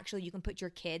it actually, you can put your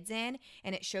kids in,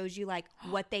 and it shows you like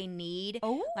what they need,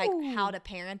 like how to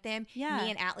parent them. Yeah. Me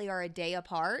and Atlee are a day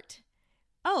apart.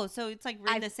 Oh, so it's like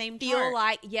we're in the same feel chart.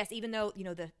 like, yes, even though, you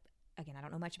know, again, I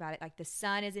don't know much about it. Like the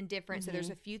sun is indifferent. So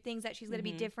there's a few things that she's going to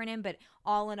be different in, but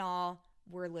all in all,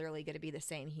 we're literally going to be the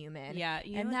same human. Yeah.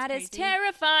 And that is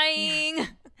terrifying. Yeah.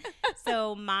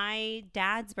 So my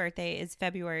dad's birthday is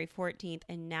February 14th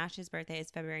and Nash's birthday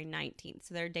is February 19th.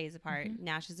 So they're days apart.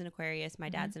 Nash is an Aquarius. My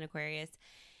dad's an Aquarius.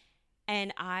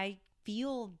 And I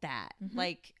feel that.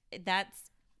 Like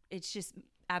it's just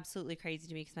absolutely crazy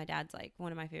to me because my dad's like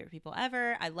one of my favorite people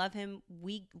ever. I love him.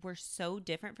 We're so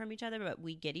different from each other, but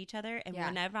we get each other. And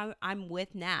whenever I'm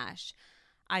with Nash,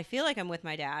 I feel like I'm with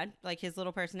my dad, like his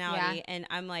little personality. Yeah. And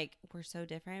I'm like, we're so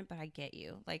different, but I get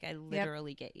you. Like, I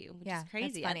literally get you, which is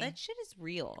crazy. That's funny. That shit is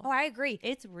real. Oh, I agree.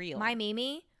 It's real. My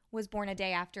Mimi was born a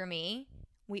day after me.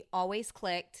 We always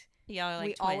clicked. Y'all are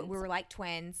like twins. We were like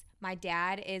twins. My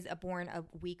dad is born a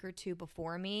week or two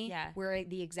before me. Yeah. We're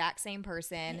the exact same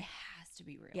person. It has to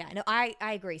be real. Yeah, no, I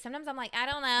agree. Sometimes I'm like, I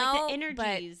don't know. Like the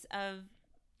energies of.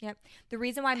 Yep. The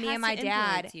reason why me has and my to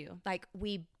dad, influence you. like,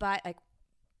 we butt, like,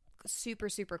 super,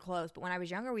 super close. But when I was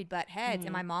younger, we'd butt heads.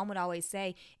 And my mom would always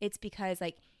say, it's because,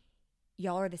 like,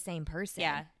 y'all are the same person.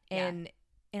 Yeah. And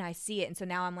I see it. And so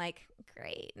now I'm like,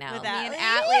 great. Now With me and Atlee?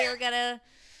 Atlee are going to,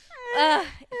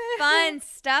 fun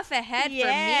stuff ahead for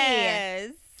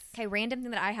me. Okay, random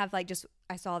thing that I have, like, just,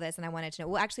 I saw this and I wanted to know.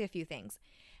 Well, actually, a few things.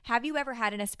 Have you ever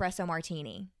had an espresso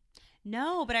martini?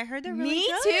 No, but I heard they're really Me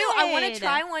good. too. I want to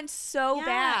try one so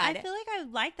bad. I feel like I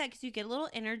like that because you get a little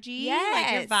energy.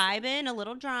 Yes. Like you're vibing, a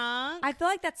little drunk. I feel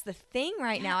like that's the thing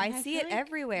right now. and I see feel it like,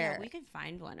 everywhere. Yeah, we could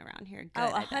find one around here. Good,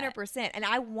 Oh, I bet. 100%. And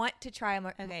I want to try a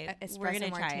Okay, espresso we're gonna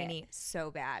try martini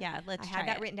so bad. Yeah, let's I try had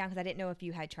that it. written down because I didn't know if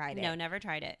you had tried it. No, never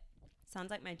tried it.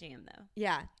 Sounds like my jam though.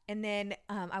 Yeah. And then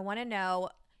I want to know,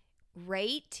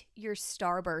 rate your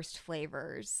Starburst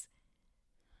flavors.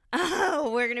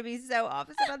 Oh, we're gonna be so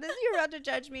opposite on this. You're about to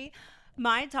judge me.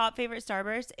 My top favorite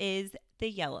Starburst is the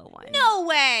yellow one. No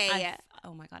way.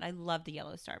 Oh my god, I love the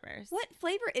yellow Starburst. What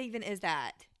flavor even is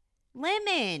that?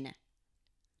 Lemon.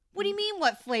 What do you mean?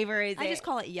 What flavor is it? I just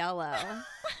call it yellow.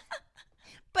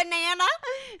 Banana.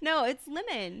 No, it's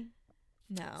lemon.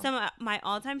 No. So my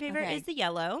all-time favorite Okay. is the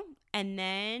yellow, and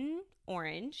then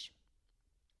orange.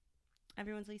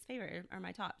 Everyone's least favorite are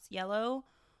my tops: yellow,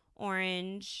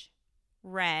 orange,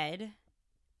 red,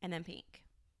 and then pink.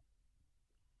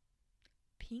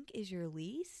 Pink is your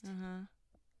least? Uh-huh.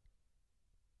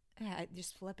 Yeah,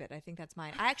 just flip it. I think that's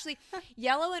mine. I actually,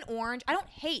 yellow and orange, I don't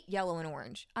hate yellow and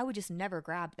orange. I would just never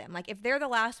grab them. Like, if they're the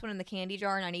last one in the candy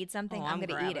jar and I need something, Oh, I'm going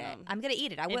to eat grabbing it. them. I'm going to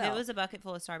eat it. I will. If it was a bucket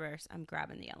full of Starburst, I'm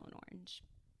grabbing the yellow and orange.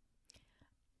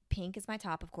 Pink is my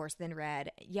top, of course, then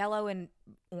red. Yellow and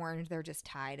orange, they're just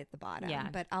tied at the bottom. Yeah.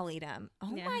 But I'll eat them.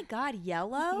 Oh Yeah. my God,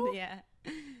 yellow? Yeah,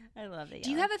 I love the yellow.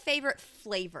 Do you have a favorite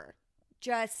flavor?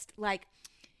 Just like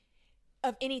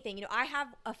of anything. You know, I have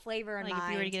a flavor in like mind.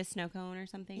 if you were to get a snow cone or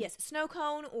something? Yes, snow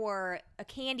cone or a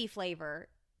candy flavor,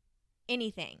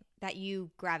 anything that you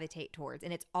gravitate towards.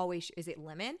 And it's always, is it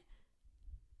lemon?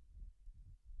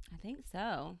 I think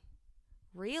so.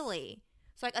 Really?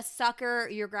 So like a sucker,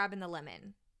 you're grabbing the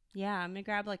lemon. Yeah, I'm gonna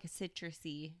grab like a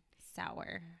citrusy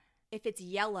sour. If it's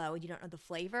yellow and you don't know the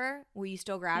flavor, will you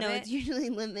still grab No, it? it's usually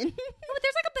lemon. No, but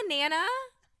there's like a banana.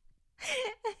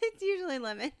 It's usually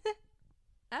lemon.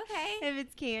 Okay. If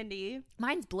it's candy.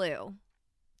 Mine's blue.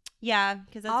 Yeah,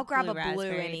 because I'll grab a blue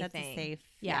raspberry. That's a anything. safe.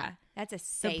 Yeah. That's a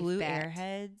safe The blue bet.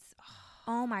 Airheads.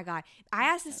 Oh my God. I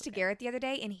asked this so to good. Garrett the other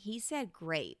day and he said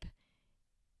grape.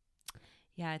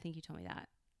 Yeah, I think you told me that.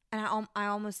 And I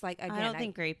almost like, again, I don't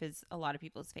think grape is a lot of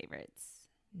people's favorites.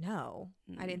 No,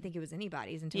 I didn't think it was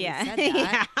anybody's until Yeah. you said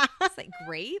that. Yeah. It's like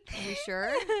grape. Are you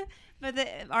sure? But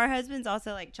our husbands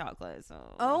also like chocolate.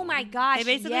 So Oh my gosh, they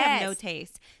basically yes. have no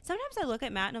taste. Sometimes I look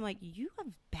at Matt and I'm like, you have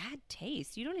bad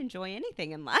taste. You don't enjoy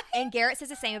anything in life. And Garrett says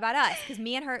the same about us because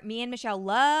me and Michelle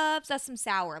loves us some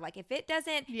sour. Like if it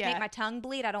doesn't Yeah. make my tongue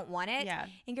bleed, I don't want it. Yeah.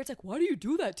 And Garrett's like, why do you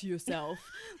do that to yourself?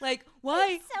 Like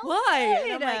why? so why?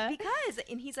 And I'm good. like, because.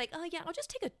 And he's like, oh yeah, I'll just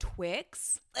take a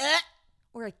Twix.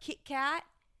 or a Kit Kat,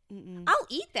 Mm-mm. I'll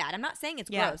eat that. I'm not saying it's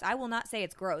Yeah. gross. I will not say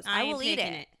it's gross. I I ain't will eat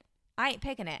picking it. I ain't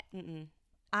picking it. Mm-mm.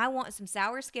 I want some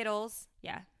sour Skittles.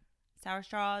 Yeah. Sour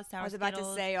straws, sour I was about to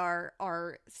Skittles. say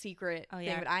our secret Oh, thing,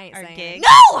 yeah, but I ain't our saying gig. it.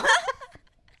 No!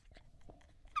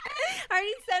 I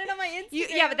already said it on my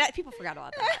Instagram. Yeah, but that people forgot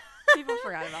about that. People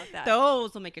forgot about that.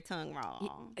 Those will make your tongue raw.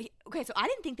 Okay, so I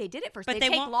didn't think they did it first. But They they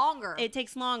take won't- longer. It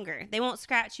takes longer. They won't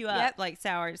scratch you up Yep. like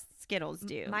sour Skittles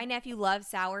do. My nephew loves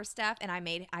sour stuff, and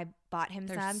I bought him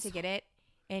They're some so- to get it.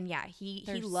 And yeah, he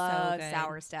They're so loves good.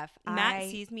 sour stuff. Matt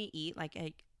sees me eat like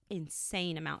an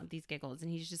insane amount of these giggles,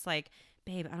 and he's just like,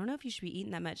 "Babe, I don't know if you should be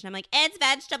eating that much." And I'm like, "It's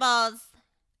vegetables.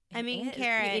 I'm eating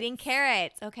carrots." Eating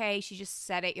carrots. Okay, she just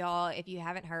said it, y'all. If you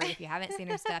haven't heard, if you haven't seen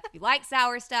her stuff, if you like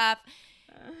sour stuff,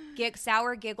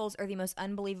 sour giggles are the most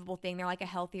unbelievable thing. They're like a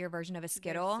healthier version of a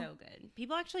Skittle. They're so good.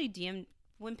 People actually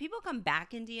when people come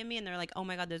back and DM me and they're like, "Oh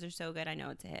my god, those are so good," I know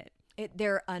it's a hit.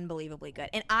 They're unbelievably good.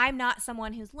 And I'm not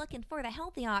someone who's looking for the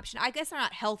healthy option. I guess they're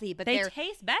not healthy, but They they're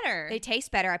taste better. they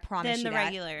taste better. I promise than you the that.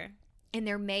 regular. And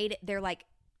they're like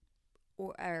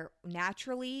or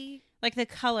naturally. Like the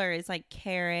color is like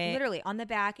carrot. Literally on the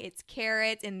back, it's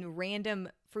carrots and random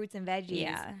fruits and veggies.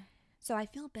 Yeah. So I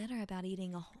feel better about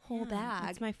eating a whole bag.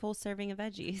 That's my full serving of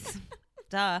veggies.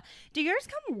 Duh. Do yours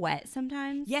come wet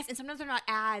sometimes? Yes, and sometimes they're not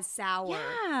as sour.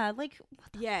 Yeah. Like,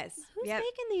 what the Yes. who's Yep.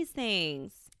 making these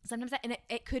things? Sometimes and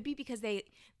it could be because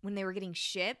when they were getting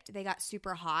shipped, they got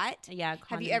super hot. Yeah.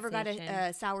 Have you ever got condensation.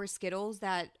 a sour Skittles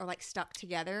that are like stuck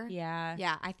together? Yeah.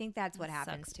 Yeah, I think that's what Sucks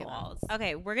happens to them. balls.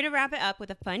 Okay, we're gonna wrap it up with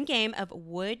a fun game of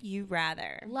Would You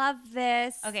Rather. Love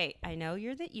this. Okay, I know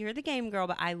you're the game girl,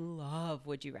 but I love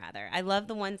Would You Rather. I love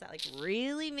the ones that like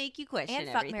really make you question And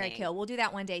fuck, everything. marry, kill. We'll do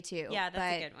that one day too. Yeah, that's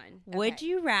a but- good one. Would okay.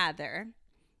 you rather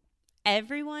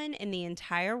everyone in the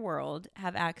entire world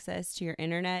have access to your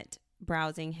internet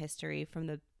browsing history from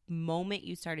the moment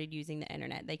you started using the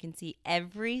internet? They can see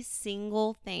every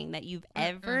single thing that you've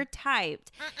ever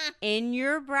typed in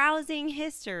your browsing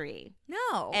history.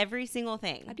 No. Every single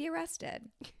thing. I'd be arrested.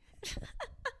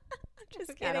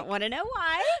 Just I kidding. don't want to know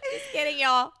why. Just kidding,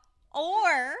 y'all.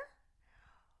 Or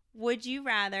would you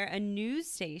rather a news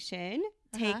station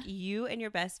take Uh-huh. you and your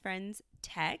best friend's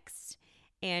text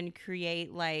and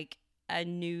create like a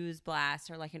news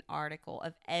blast or like an article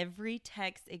of every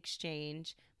text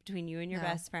exchange between you and your No.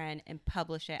 best friend and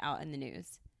publish it out in the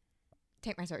news?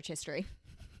 Take my search history.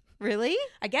 Really?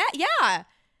 I get, yeah.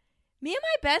 Me and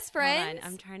my best Hold friends. on,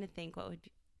 I'm trying to think what would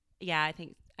be. Yeah, I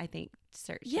think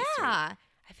search history. Yeah.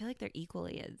 I feel like they're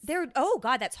equally as. Oh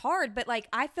God, that's hard. But like,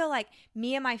 I feel like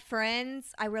me and my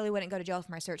friends, I really wouldn't go to jail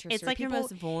for my search history. It's like your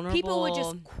most vulnerable. People would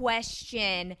just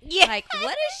question, Yeah. like,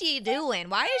 what is she doing?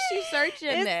 Why is she searching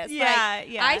It's- this? yeah, Like,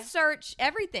 yeah. I search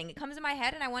everything. It comes in my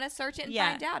head, and I want to search it and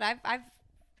Yeah. find out. I've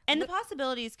and the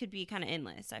possibilities could be kind of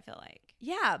endless, I feel like.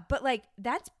 yeah, but like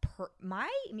that's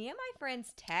me and my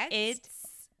friends text.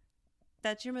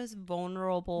 That's your most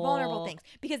vulnerable Things,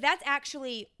 because that's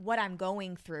actually what I'm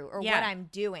going through or Yeah. what I'm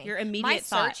doing. Your immediate my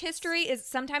thoughts. search history is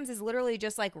sometimes literally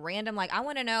just like random. Like, I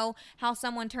want to know how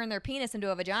someone turned their penis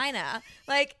into a vagina.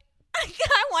 Like,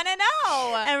 I want to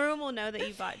know. Everyone will know that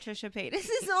you bought Trisha Paytas'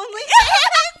 only.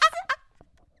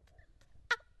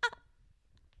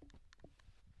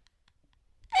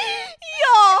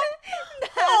 Y'all,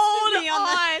 Hold hold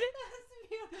on.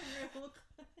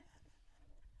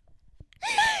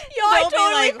 Yo, They'll I be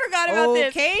totally like, forgot about this.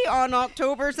 Okay, on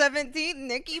October 17th,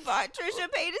 Nikki bought Trisha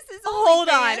Paytas' Hold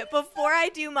on. OnlyFans. Before I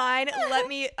do mine,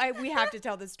 we have to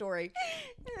tell this story.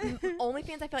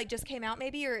 OnlyFans, I feel like just came out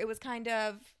maybe, or it was kind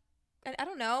of, I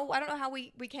don't know. I don't know how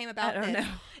we came about I don't this.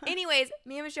 know. Anyways,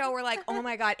 me and Michelle were like, oh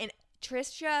my God. And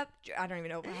Trisha, I don't even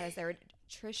know how to say her.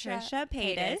 Trisha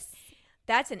Paytas.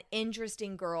 That's an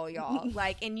interesting girl, y'all.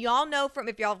 Like, and y'all know from,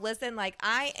 if y'all listen, like,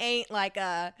 I ain't like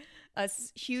a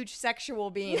huge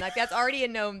sexual being. Like, that's already a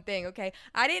known thing, okay?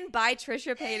 I didn't buy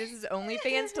Trisha Paytas'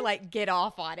 OnlyFans to like get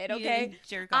off on it, You okay? didn't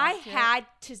jerk I off to it? had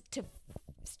to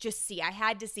just see. I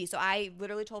had to see. So I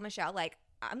literally told Michelle, like,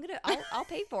 I'll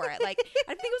pay for it. Like,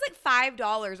 I think it was like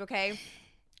 $5, okay?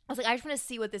 I was like, I just want to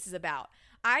see what this is about.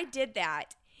 I did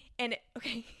that, and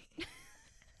okay.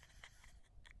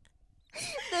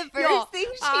 The first Y'all, thing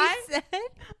she said.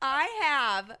 I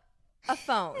have a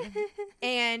phone,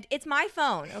 and it's my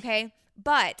phone, okay?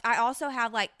 But I also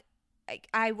have like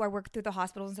I work through the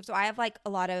hospitals and stuff, so I have like a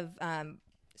lot of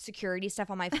security stuff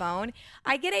on my phone.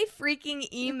 I get a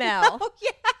freaking email. Oh,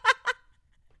 yeah.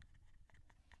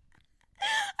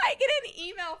 I get an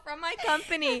email from my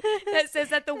company that says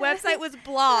that the website was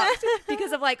blocked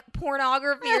because of like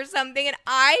pornography or something, and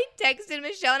I texted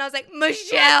Michelle and I was like,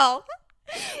 Michelle,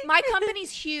 My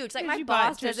company's huge. Like, my You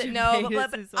boss bought doesn't Trisha know,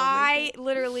 but Paytas' I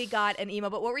literally got an email.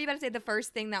 But what were you about to say? The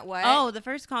first thing that was? Oh, the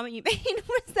first comment you made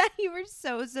was that you were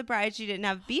so surprised she didn't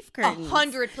have beef curtains.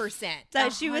 100%.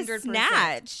 That she was 100%.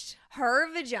 snatched.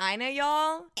 Her vagina,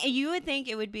 y'all. And you would think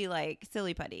it would be like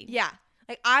silly putty. Yeah.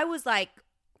 Like, I was like,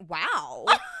 wow.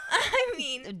 I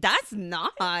mean, That's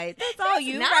not. That's all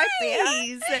you nice.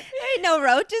 Roxanne. There ain't no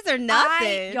roaches or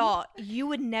nothing. y'all, you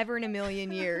would never in a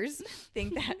million years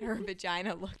think that her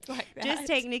vagina looked like that. Just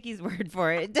take Nikki's word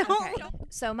for it. Don't. Okay.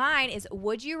 So mine is,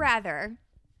 would you rather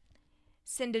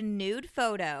send a nude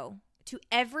photo to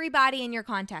everybody in your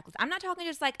contact list? I'm not talking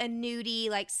just like a nudie,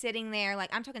 like sitting there. Like,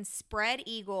 I'm talking spread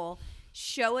eagle,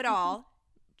 show it all,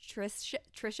 Trisha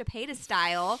Paytas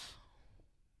style,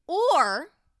 or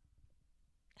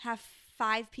have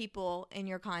 5 people in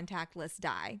your contact list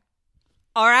die.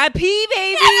 R.I.P.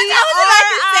 baby.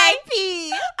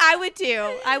 R.I.P. I would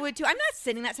too. I'm not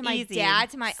sending that to my Easy. dad,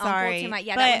 to my Sorry, uncle, to my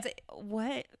but that one's,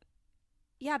 what?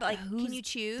 yeah, but like, Who's can you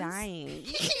choose? Dying.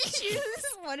 Choose.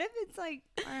 What if it's like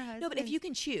our husband? No, but if you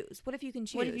can choose, what if you can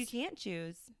choose? What if you can't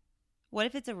choose? What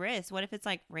if it's a risk? What if it's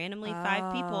like randomly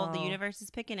 5 people? The Oh. universe is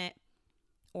picking it,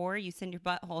 or you send your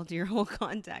butthole to your whole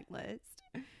contact list.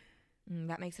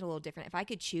 That makes it a little different. If I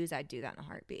could choose, I'd do that in a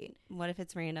heartbeat. What if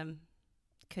it's random?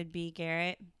 Could be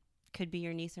Garrett. Could be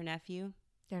your niece or nephew.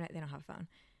 They don't have a phone.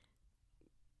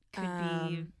 Could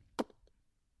be.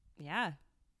 Yeah,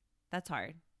 that's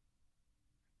hard.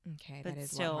 Okay, But that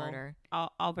is still, a lot harder.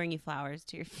 I'll bring you flowers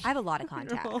to your I have a lot of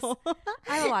contacts. funeral.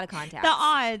 I have a lot of contacts. The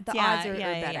odds. The yeah, odds are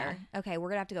yeah, better. yeah. Okay, we're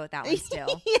gonna have to go with that one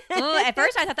still. Yeah. Ooh, at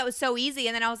first, I thought that was so easy,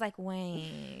 and then I was like,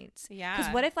 wait. Yeah.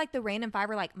 Because what if like the random 5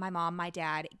 were like my mom, my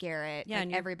dad, Garrett, Yeah, like,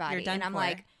 and you're everybody, done and I'm for.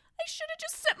 like, I should have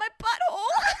just set my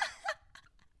butthole.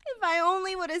 If I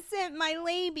only would have sent my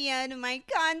labia to my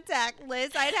contact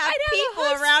list, I'd have I'd have a people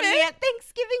around me husband. at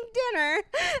Thanksgiving dinner.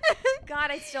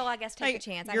 God, I still, I guess, take Like, a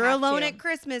chance. I you're have alone to. at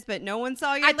Christmas, but no one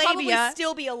saw your I'd probably labia.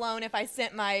 still be alone if I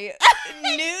sent my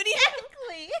nude.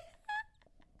 Exactly.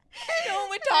 No one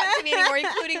would talk to me anymore,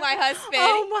 including my husband.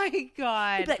 Oh my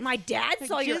god! He'd be like, my dad Like,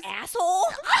 saw your just- asshole.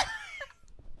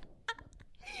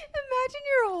 Imagine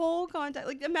your whole contact.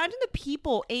 Like, imagine the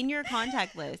people in your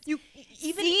contact list. You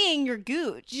even seeing your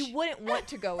gooch. you wouldn't want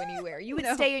to go anywhere. You would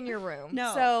No. stay in your room.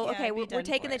 No. So yeah, okay, I'd be we're done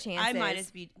taking for the it. chances. I might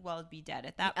as well be dead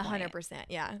at that point. 100%.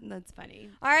 Yeah. That's funny.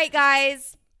 All right,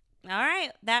 guys. All right,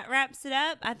 that wraps it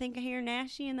up. I think I hear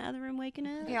Nashi in the other room waking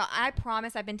up. Okay, I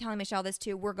promise. I've been telling Michelle this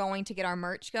too. We're going to get our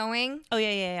merch going. Oh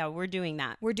yeah. We're doing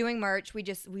that. We're doing merch. We've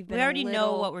been. already know a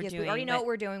little- what we're yes, doing, We already know but what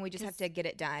we're doing. We just have to get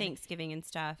it done. Thanksgiving and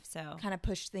stuff. So Kind of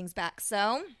push things back.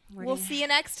 So We're we'll gonna- see you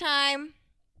next time.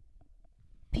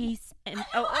 peace and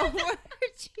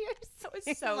cheers. That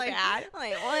was so Like- bad.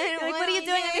 Like You're like, what are you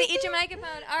doing? I'm gonna eat your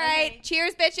microphone. All right. Okay.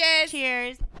 Cheers, bitches.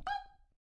 Cheers.